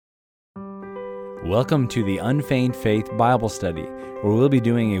Welcome to the Unfeigned Faith Bible Study, where we'll be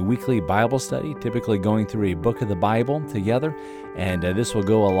doing a weekly Bible study, typically going through a book of the Bible together, and this will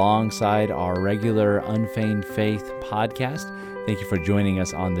go alongside our regular Unfeigned Faith podcast. Thank you for joining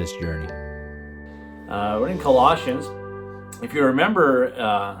us on this journey. We're in Colossians. If you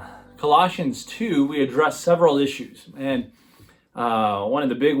remember Colossians 2, we addressed several issues, and one of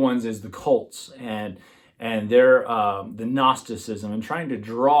the big ones is the cults and their the Gnosticism, and trying to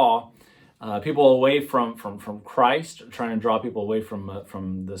draw people away from Christ, trying to draw people away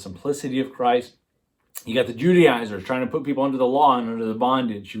from the simplicity of Christ. You got the Judaizers trying to put people under the law and under the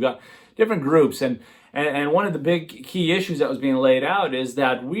bondage. You got different groups, and one of the big key issues that was being laid out is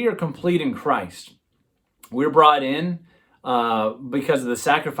that we are complete in Christ. We're brought in because of the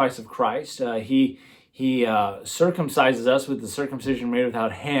sacrifice of Christ. He circumcises us with the circumcision made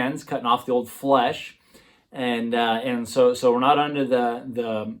without hands, cutting off the old flesh. And so we're not under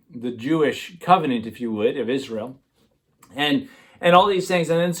the Jewish covenant, if you would, of Israel, and all these things.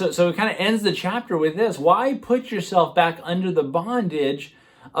 And then so it kind of ends the chapter with this: why put yourself back under the bondage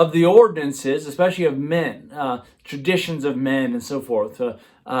of the ordinances, especially of men, traditions of men, and so forth?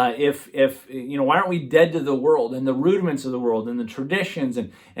 If you know, why aren't we dead to the world and the rudiments of the world and the traditions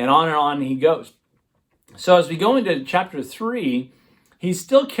and on he goes. So as we go into chapter 3. He's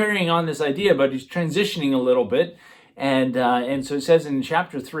still carrying on this idea, but he's transitioning a little bit. And so it says in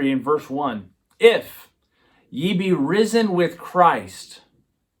chapter 3 in verse 1, if ye be risen with Christ.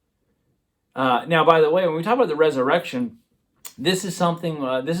 Now, by the way, when we talk about the resurrection, this is something,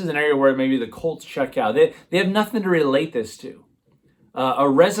 this is an area where maybe the cults check out. They have nothing to relate this to. A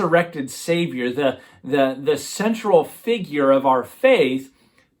resurrected Savior, the central figure of our faith,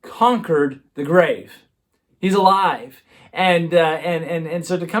 conquered the grave. He's alive. And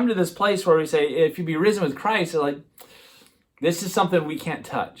so to come to this place where we say, if you be risen with Christ, like, this is something we can't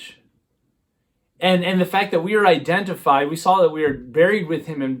touch. And the fact that we are identified, we saw that we are buried with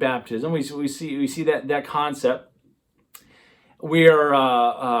him in baptism. We see that concept. We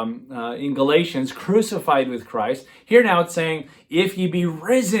are in Galatians crucified with Christ. Here now it's saying, if ye be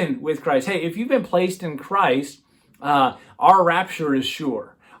risen with Christ. Hey, if you've been placed in Christ, our rapture is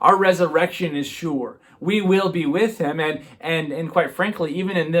sure. Our resurrection is sure. We will be with him, and quite frankly,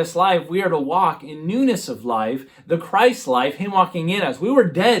 even in this life, we are to walk in newness of life, the Christ life, him walking in us. We were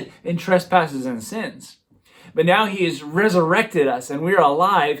dead in trespasses and sins, but now he has resurrected us, and we are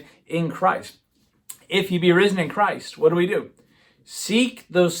alive in Christ. If you be risen in Christ, what do? Seek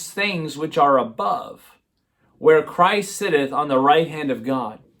those things which are above, where Christ sitteth on the right hand of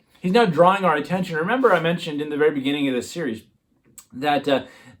God. He's now drawing our attention. Remember, I mentioned in the very beginning of this series that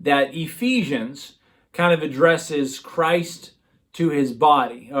Ephesians kind of addresses Christ to his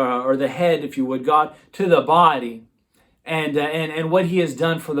body, or the head, if you would, God to the body, and what he has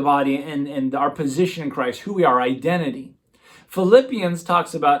done for the body, and our position in Christ, who we are, identity. Philippians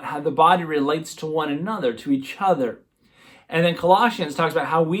talks about how the body relates to one another, to each other. And then Colossians talks about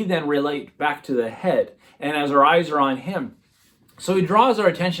how we then relate back to the head, and as our eyes are on him. So he draws our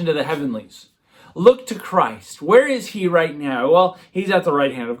attention to the heavenlies. Look to Christ. Where is he right now? Well, he's at the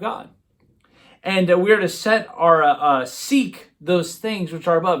right hand of God. And we are to set our seek those things which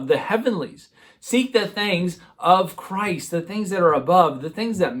are above, the heavenlies. Seek the things of Christ, the things that are above, the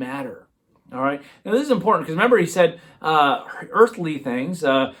things that matter. All right. Now this is important because remember he said earthly things,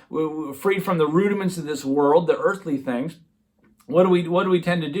 free from the rudiments of this world, the earthly things. What do we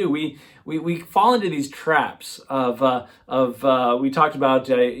tend to do? We fall into these traps of we talked about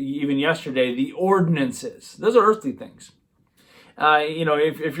even yesterday, the ordinances. Those are earthly things.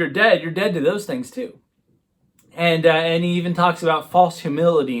 If you're dead to those things too. And he even talks about false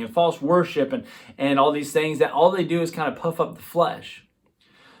humility and false worship and all these things that all they do is kind of puff up the flesh.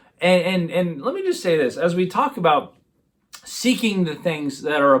 And let me just say this, as we talk about seeking the things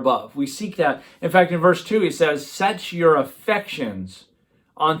that are above, we seek that. In fact, in verse 2, he says, set your affections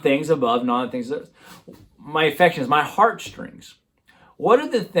on things above, not on things that, my affections, my heartstrings. What are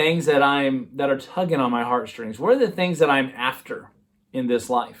the things that are tugging on my heartstrings? What are the things that I'm after in this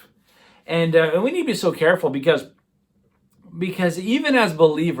life? And we need to be so careful because even as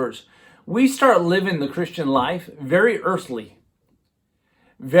believers, we start living the Christian life very earthly.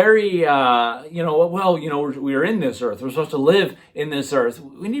 Very, we are in this earth. We're supposed to live in this earth.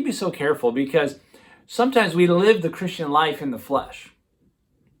 We need to be so careful because sometimes we live the Christian life in the flesh.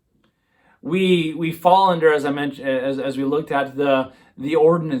 We fall under, as I mentioned, as we looked at the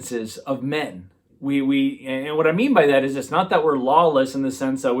ordinances of men. And what I mean by that is it's not that we're lawless in the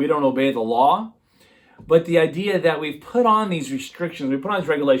sense that we don't obey the law, but the idea that we've put on these restrictions, we put on these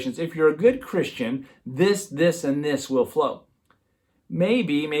regulations. If you're a good Christian, this, and this will flow.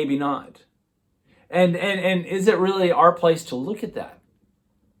 Maybe, maybe not. And is it really our place to look at that?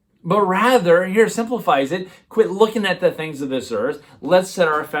 But rather, here simplifies it, quit looking at the things of this earth. Let's set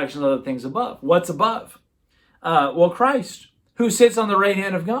our affections on the things above. What's above? Well, Christ, who sits on the right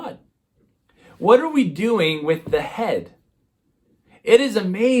hand of God. What are we doing with the head? It is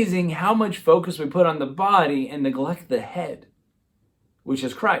amazing how much focus we put on the body and neglect the head, which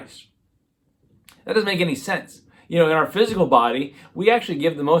is Christ. That doesn't make any sense. In our physical body, we actually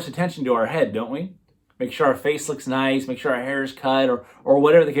give the most attention to our head, don't we? Make sure our face looks nice, make sure our hair is cut, or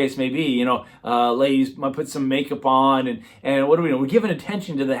whatever the case may be. Ladies might put some makeup on, and what do we do? We're giving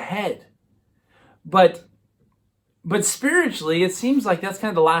attention to the head. But spiritually, it seems like that's kind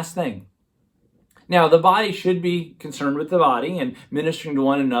of the last thing. Now, the body should be concerned with the body and ministering to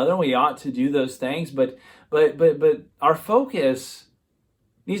one another. We ought to do those things, but our focus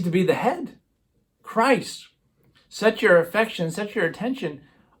needs to be the head, Christ. Set your affection, set your attention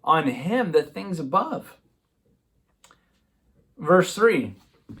on him, the things above. Verse 3,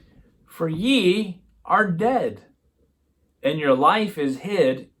 for ye are dead, and your life is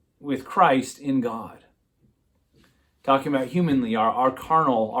hid with Christ in God. Talking about humanly, our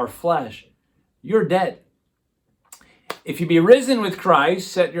carnal, our flesh. You're dead. If you be risen with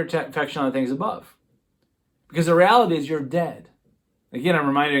Christ, set your affection on the things above. Because the reality is you're dead. Again, I'm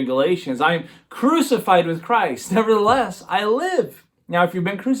reminded in Galatians, I am crucified with Christ. Nevertheless, I live. Now, if you've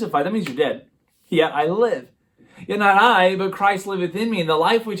been crucified, that means you're dead. Yet I live. Yet not I, but Christ liveth in me. And the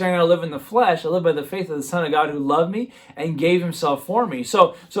life which I now live in the flesh, I live by the faith of the Son of God who loved me and gave himself for me.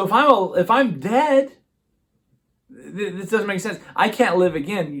 So if I'm dead, this doesn't make sense. I can't live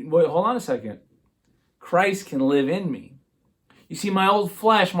again. Wait, hold on a second. Christ can live in me. You see, my old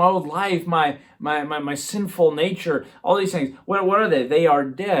flesh, my old life, my sinful nature, all these things, what are they? They are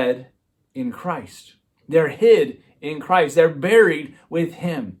dead in Christ. They're hid in Christ. They're buried with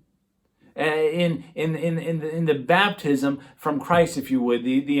him. In the baptism from Christ, if you would,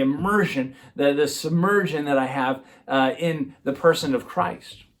 the immersion, the submersion that I have in the person of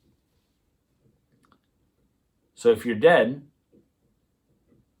Christ. So if you're dead,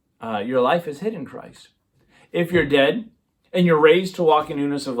 your life is hid in Christ. If you're dead and you're raised to walk in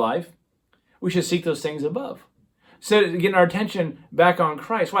newness of life, we should seek those things above. So getting our attention back on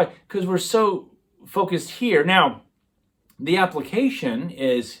Christ. Why? Because we're so focused here. Now, the application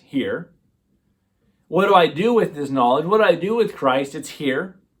is here. What do I do with this knowledge? What do I do with Christ? It's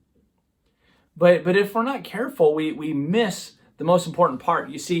here. But if we're not careful, we miss the most important part.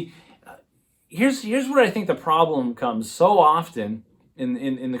 You see, here's where I think the problem comes so often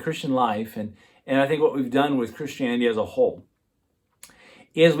in the Christian life, and I think what we've done with Christianity as a whole,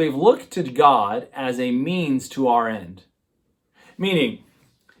 is we've looked to God as a means to our end. Meaning,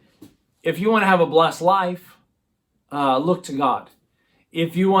 if you want to have a blessed life, look to God.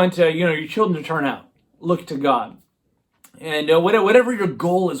 If you want your children to turn out, look to God. And whatever your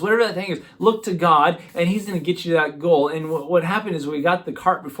goal is, whatever that thing is, look to God, and he's going to get you that goal. And what happened is we got the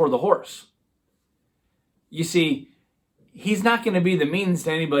cart before the horse. You see, he's not going to be the means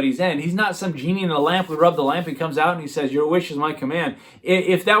to anybody's end. He's not some genie in a lamp. We rub the lamp, he comes out and he says, your wish is my command.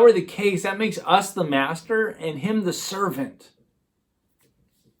 If that were the case, that makes us the master and him the servant.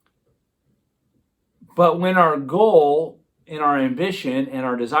 But when our goal and our ambition and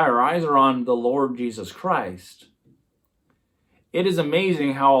our desire, our eyes are on the Lord Jesus Christ, it is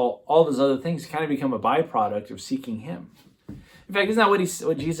amazing how all those other things kind of become a byproduct of seeking him. In fact, isn't that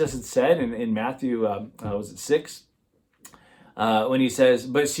what Jesus had said in Matthew, was it 6? When he says,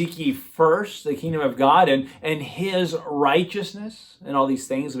 but seek ye first the kingdom of God and his righteousness, and all these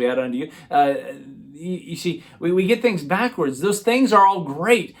things we add unto you. You see, we get things backwards. Those things are all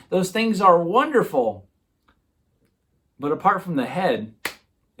great. Those things are wonderful. But apart from the head,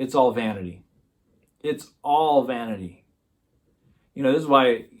 it's all vanity. It's all vanity. This is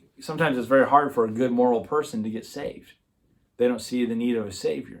why sometimes it's very hard for a good moral person to get saved. They don't see the need of a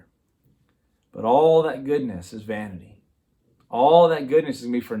Savior. But all that goodness is vanity. All that goodness is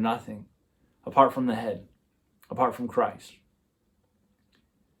going to be for nothing apart from the head, apart from Christ.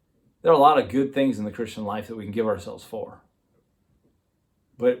 There are a lot of good things in the Christian life that we can give ourselves for.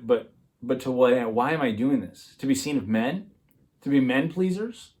 But to what end? Why am I doing this? To be seen of men? To be men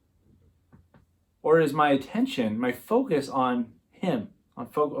pleasers? Or is my attention, my focus on him, on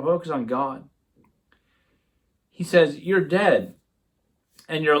focus on God? He says, you're dead,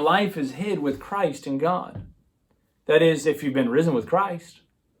 and your life is hid with Christ in God. That is, if you've been risen with Christ.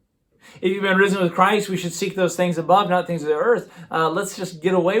 If you've been risen with Christ, we should seek those things above, not things of the earth. Let's just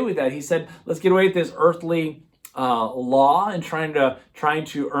get away with that. He said, let's get away with this earthly law and trying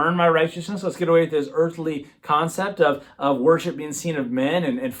to earn my righteousness. Let's get away with this earthly concept of worship being seen of men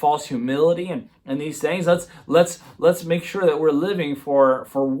and false humility and these things. Let's make sure that we're living for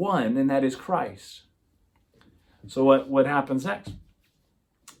one, and that is Christ. So what happens next?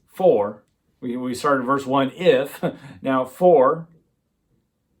 For we started verse 1, if. Now for,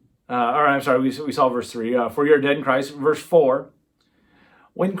 we saw verse 3. For you are dead in Christ. Verse 4,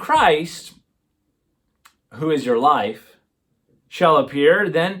 when Christ, who is your life, shall appear,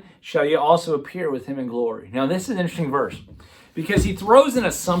 then shall you also appear with him in glory. Now this is an interesting verse because he throws an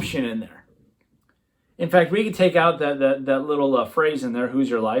assumption in there. In fact, we could take out that little phrase in there, who's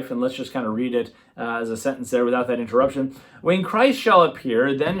your life, and let's just kind of read it as a sentence there without that interruption. When Christ shall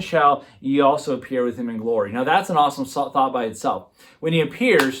appear, then shall ye also appear with him in glory. Now that's an awesome thought by itself. When he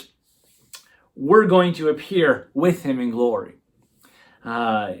appears, we're going to appear with him in glory.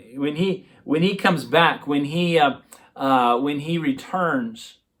 When he comes back, when he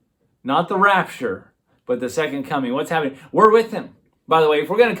returns, not the rapture, but the second coming, what's happening? We're with him. By the way, if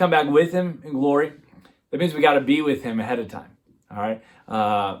we're going to come back with him in glory, that means we got to be with him ahead of time. All right.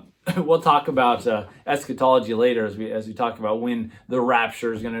 We'll talk about eschatology later as we talk about when the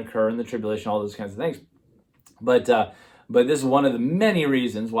rapture is going to occur and the tribulation, all those kinds of things. But this is one of the many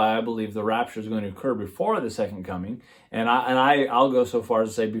reasons why I believe the rapture is going to occur before the second coming, and I'll go so far as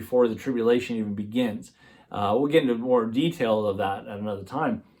to say before the tribulation even begins. We'll get into more detail of that at another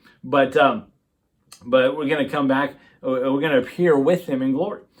time, but we're going to come back. We're going to appear with him in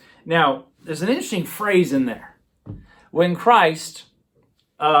glory. Now, there's an interesting phrase in there. When Christ,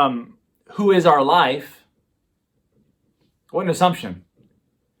 who is our life, what an assumption.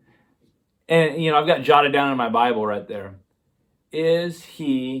 And, I've got jotted down in my Bible right there. Is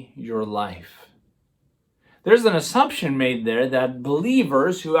he your life? There's an assumption made there that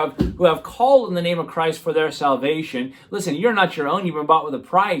believers who have called in the name of Christ for their salvation, listen, you're not your own, you've been bought with a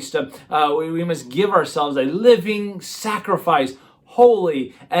price. We must give ourselves a living sacrifice,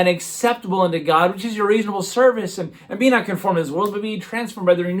 holy and acceptable unto God, which is your reasonable service. And be not conformed to this world, but be transformed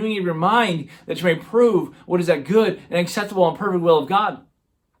by the renewing of your mind, that you may prove what is that good and acceptable and perfect will of God.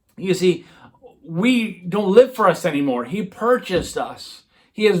 You see, we don't live for us anymore. He purchased us.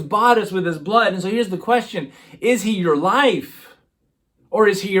 He has bought us with his blood. And so here's the question. Is he your life? Or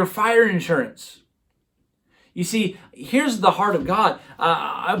is he your fire insurance? You see, here's the heart of God.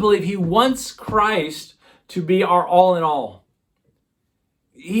 I believe he wants Christ to be our all in all.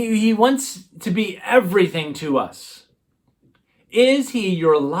 He wants to be everything to us. Is he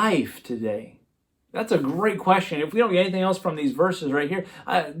your life today? That's a great question. If we don't get anything else from these verses right here,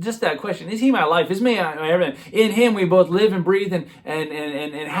 just that question, is he my life? Is me my everything? In him we both live and breathe and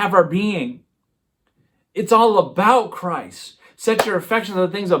have our being. It's all about Christ. Set your affections on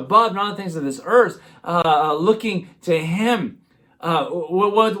the things above, not on the things of this earth, looking to him.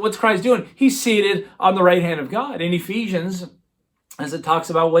 What's Christ doing? He's seated on the right hand of God. In Ephesians, as it talks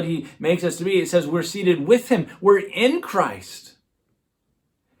about what he makes us to be, it says we're seated with him. We're in Christ.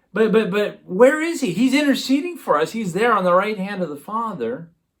 But where is he? He's interceding for us. He's there on the right hand of the Father.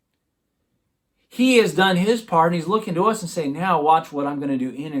 He has done his part, and he's looking to us and saying, now watch what I'm going to do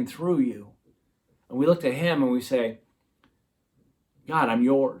in and through you. And we look to him and we say, God, I'm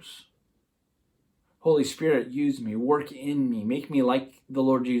yours. Holy Spirit, use me, work in me, make me like the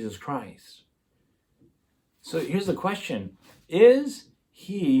Lord Jesus Christ. So here's the question. Is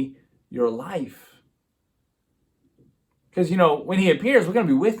he your life? Because, when he appears, we're going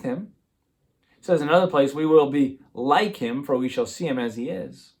to be with him. It says in another place, we will be like him, for we shall see him as he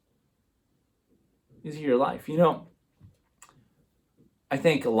is. Is he your life? I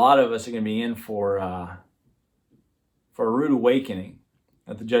think a lot of us are going to be in for a rude awakening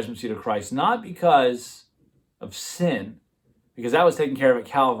at the judgment seat of Christ. Not because of sin, because that was taken care of at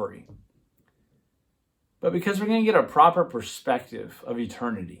Calvary. But because we're going to get a proper perspective of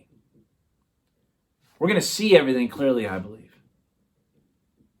eternity. We're going to see everything clearly, I believe.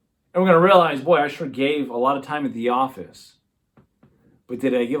 And we're going to realize, boy, I sure gave a lot of time at the office. But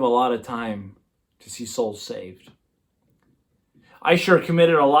did I give a lot of time to see souls saved? I sure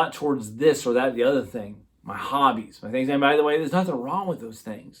committed a lot towards this or that, the other thing. My hobbies, my things. And by the way, there's nothing wrong with those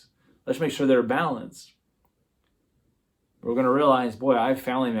things. Let's make sure they're balanced. We're going to realize, boy, I have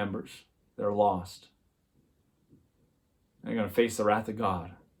family members that are lost. They're going to face the wrath of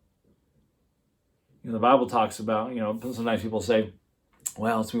God. The Bible talks about, sometimes people say,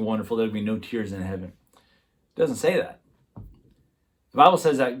 well, it's going to be wonderful. There'll be no tears in heaven. It doesn't say that. The Bible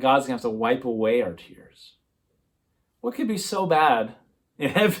says that God's going to have to wipe away our tears. What could be so bad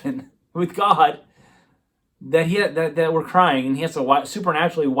in heaven with God that we're crying and he has to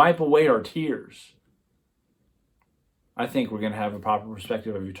supernaturally wipe away our tears? I think we're going to have a proper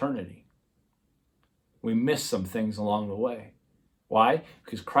perspective of eternity. We miss some things along the way. Why?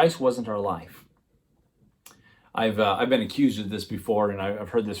 Because Christ wasn't our life. I've been accused of this before, and I've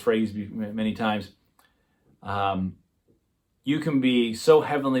heard this phrase many times. You can be so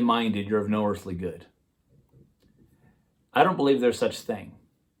heavenly minded, you're of no earthly good. I don't believe there's such thing.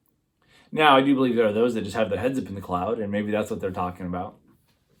 Now, I do believe there are those that just have their heads up in the cloud, and maybe that's what they're talking about.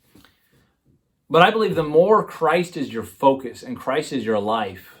 But I believe the more Christ is your focus and Christ is your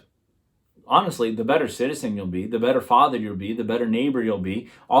life, honestly, the better citizen you'll be, the better father you'll be, the better neighbor you'll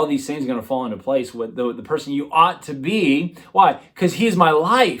be. All these things are going to fall into place with the person you ought to be. Why? Because he's my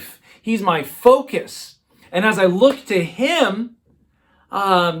life. He's my focus. And as I look to him,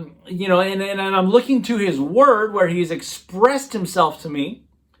 and I'm looking to his word where he's expressed himself to me,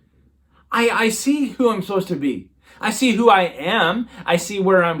 I see who I'm supposed to be. I see who I am. I see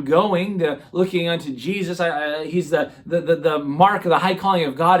where I'm going. Looking unto Jesus, he's the mark of the high calling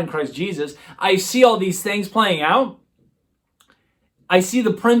of God in Christ Jesus. I see all these things playing out. I see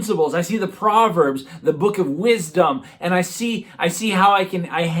the principles. I see the Proverbs, the book of wisdom, and I see how I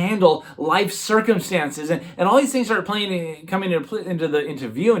handle life circumstances, and all these things start coming into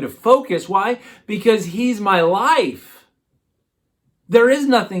view, into focus. Why? Because he's my life. There is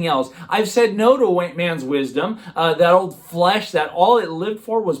nothing else. I've said no to man's wisdom, that old flesh, that all it lived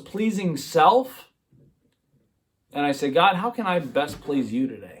for was pleasing self. And I say, God, how can I best please you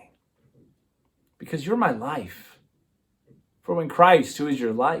today? Because you're my life. For when Christ, who is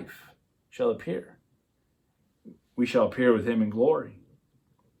your life, shall appear, we shall appear with him in glory.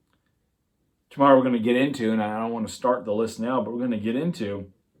 Tomorrow we're going to get into, and I don't want to start the list now, but we're going to get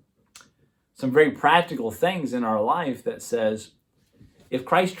into some very practical things in our life that says, if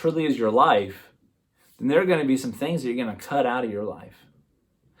Christ truly is your life, then there are going to be some things that you're going to cut out of your life.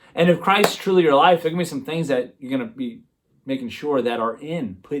 And if Christ is truly your life, there are going to be some things that you're going to be making sure that are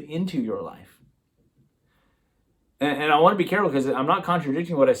put into your life. And I want to be careful because I'm not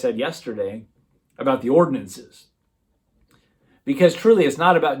contradicting what I said yesterday about the ordinances. Because truly it's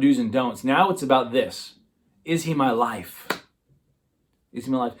not about do's and don'ts. Now it's about this. Is he my life? Is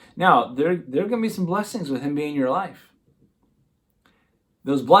he my life? Now, there are going to be some blessings with him being your life.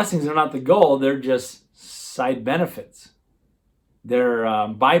 Those blessings are not the goal. They're just side benefits. They're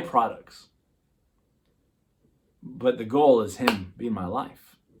byproducts. But the goal is him being my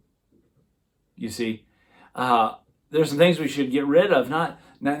life. You see, there's some things we should get rid of, not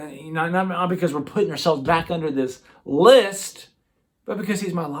because we're putting ourselves back under this list, but because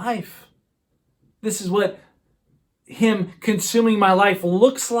he's my life. This is what him consuming my life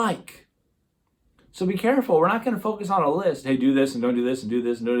looks like. So be careful. We're not going to focus on a list. Hey, do this and don't do this and do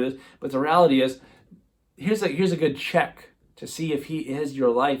this and do this. But the reality is, here's a good check to see if he is your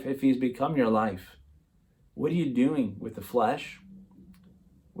life, if he's become your life. What are you doing with the flesh?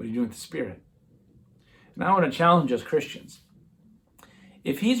 What are you doing with the spirit? And I want to challenge us Christians.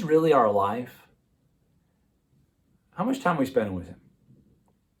 If he's really our life, how much time are we spending with him?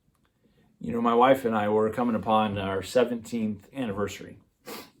 You know, my wife and I were coming upon our 17th anniversary.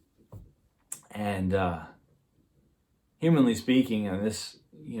 And humanly speaking, in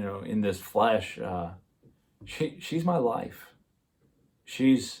this flesh, she's my life.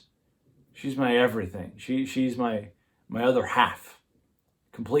 She's my everything. She's my other half.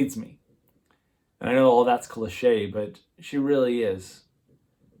 Completes me. And I know all that's cliche, but she really is.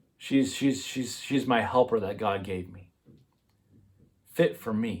 She's my helper that God gave me. Fit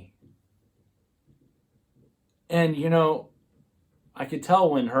for me. And I could tell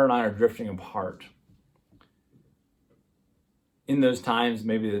when her and I are drifting apart. In those times,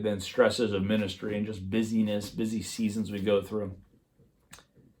 maybe there have been stresses of ministry and just busyness, busy seasons we go through.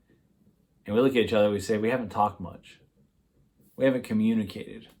 And we look at each other, we say, we haven't talked much. We haven't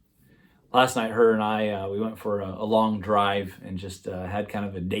communicated. Last night, her and I, we went for a long drive and just had kind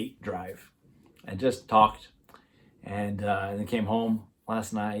of a date drive. And just talked. And then came home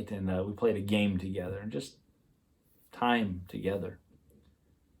last night and we played a game together. And just time together.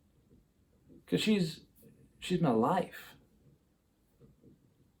 Because she's my life.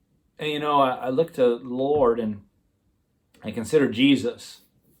 And I look to the Lord and I consider Jesus.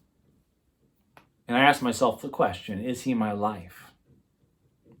 And I ask myself the question, is he my life?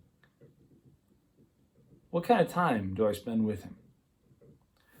 What kind of time do I spend with him?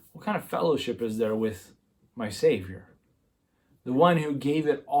 What kind of fellowship is there with my Savior? The one who gave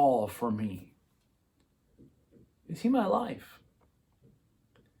it all for me. Is he my life?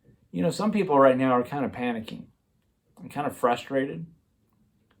 Some people right now are kind of panicking and kind of frustrated.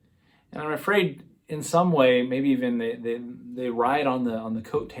 And I'm afraid in some way, maybe even they ride on the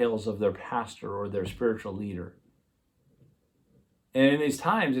coattails of their pastor or their spiritual leader. And in these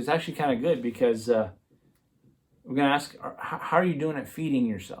times, it's actually kind of good because we're going to ask, how are you doing at feeding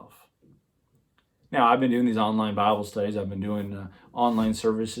yourself? Now, I've been doing these online Bible studies. I've been doing online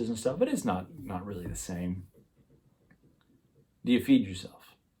services and stuff, but it's not really the same. Do you feed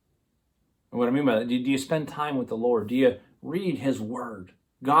yourself? And what I mean by that, do you spend time with the Lord? Do you read His Word,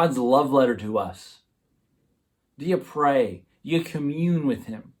 God's love letter to us? Do you pray? Do you commune with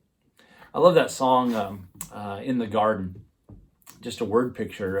Him? I love that song, In the Garden. Just a word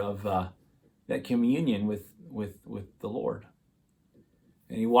picture of that communion with the Lord.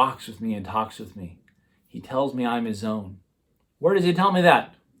 And He walks with me and talks with me. He tells me I'm His own. Where does He tell me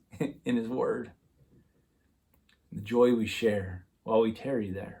that? In His Word. The joy we share while we tarry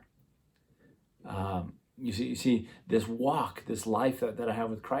there. You see, this walk, this life that I have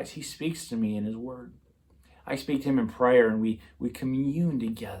with Christ, He speaks to me in His Word. I speak to Him in prayer, and we commune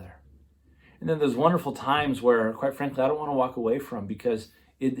together. And then there's wonderful times where, quite frankly, I don't want to walk away from, because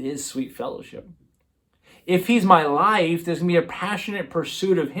it is sweet fellowship. If He's my life, there's going to be a passionate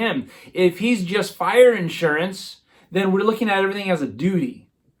pursuit of Him. If He's just fire insurance, then we're looking at everything as a duty,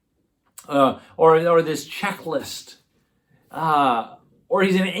 or this checklist, or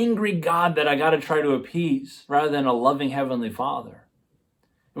He's an angry God that I got to try to appease, rather than a loving Heavenly Father.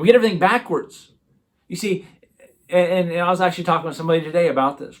 And we get everything backwards. You see, and I was actually talking with somebody today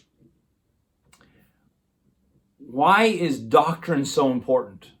about this. Why is doctrine so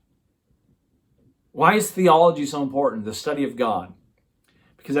important? Why is theology so important, the study of God?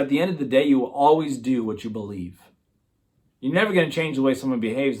 Because at the end of the day, you will always do what you believe. You're never going to change the way someone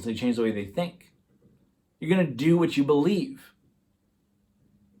behaves until you change the way they think. You're going to do what you believe.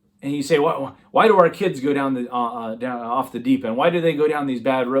 And you say, why do our kids go down off the deep end? Why do they go down these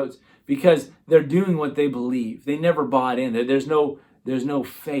bad roads? Because they're doing what they believe. They never bought in. There's no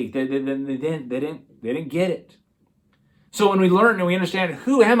faith. They didn't get it. So when we learn and we understand,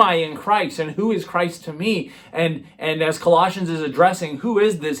 who am I in Christ and who is Christ to me, and as Colossians is addressing, who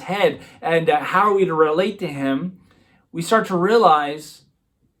is this head and how are we to relate to Him, we start to realize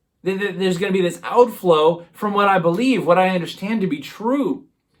that there's going to be this outflow from what I believe, what I understand to be true.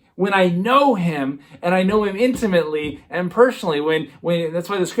 When I know Him, and I know Him intimately and personally, when that's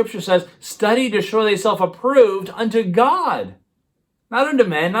why the Scripture says, study to show thyself approved unto God. Not unto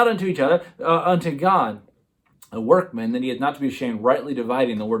men, not unto each other, unto God. A workman that He is not to be ashamed, rightly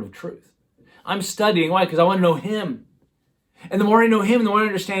dividing the word of truth. I'm studying. Why? Because I want to know Him. And the more I know Him, the more I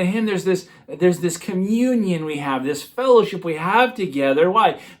understand Him, there's this communion we have, this fellowship we have together.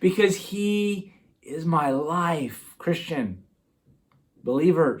 Why? Because He is my life. Christian,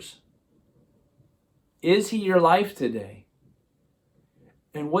 believers, is He your life today?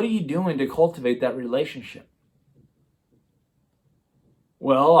 And what are you doing to cultivate that relationship?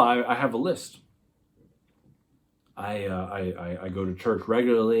 Well, I have a list. I go to church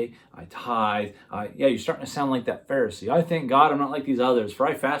regularly. I tithe. You're starting to sound like that Pharisee. I thank God I'm not like these others, for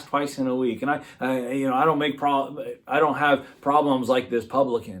I fast twice in a week, and I don't have problems like this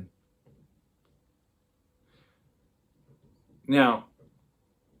publican. Now,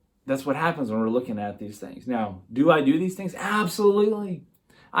 that's what happens when we're looking at these things. Now, do I do these things? Absolutely.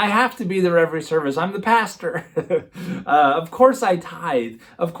 I have to be there every service. I'm the pastor. Of course I tithe.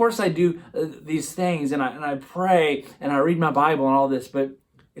 Of course I do these things, and I pray, and I read my Bible and all this, but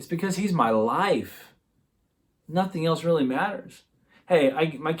it's because He's my life. Nothing else really matters.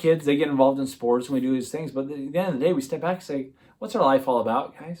 Hey, my kids, they get involved in sports and we do these things, but at the end of the day, we step back and say, what's our life all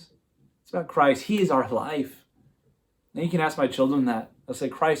about, guys? It's about Christ. He is our life. Now you can ask my children that. They'll say,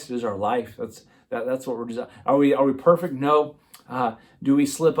 Christ is our life. That's what we're designed. Are we perfect? No. Do we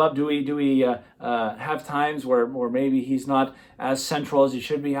slip up? Do we have times where maybe He's not as central as He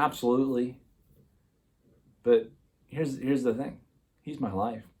should be? Absolutely. But here's the thing. He's my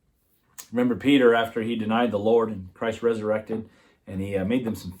life. Remember Peter, after he denied the Lord and Christ resurrected, and he made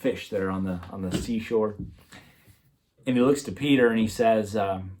them some fish that are on the seashore. And he looks to Peter and he says,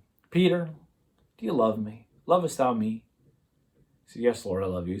 Peter, do you love me? Lovest thou me? He said, yes, Lord, I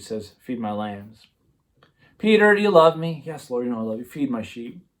love you. He says, feed my lambs. Peter, do you love me? Yes, Lord, you know I love you. Feed my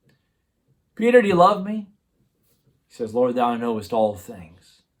sheep. Peter, do you love me? He says, Lord, thou knowest all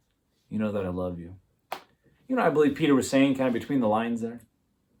things. You know that I love you. You know, I believe Peter was saying kind of between the lines there.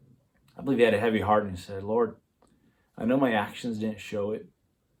 I believe he had a heavy heart and he said, Lord, I know my actions didn't show it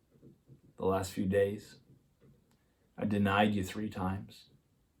the last few days. I denied you 3 times.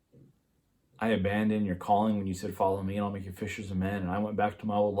 I abandoned your calling when you said, follow me and I'll make you fishers of men. And I went back to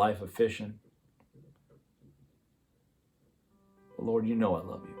my old life of fishing. But Lord, you know I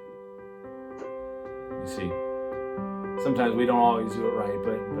love you. You see, sometimes we don't always do it right,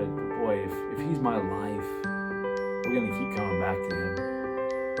 but boy, if He's my life, we're going to keep coming back to Him.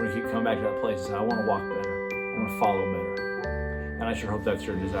 We're going to keep coming back to that place and say, I want to walk better. I want to follow better. And I sure hope that's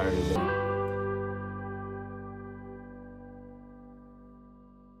your desire today.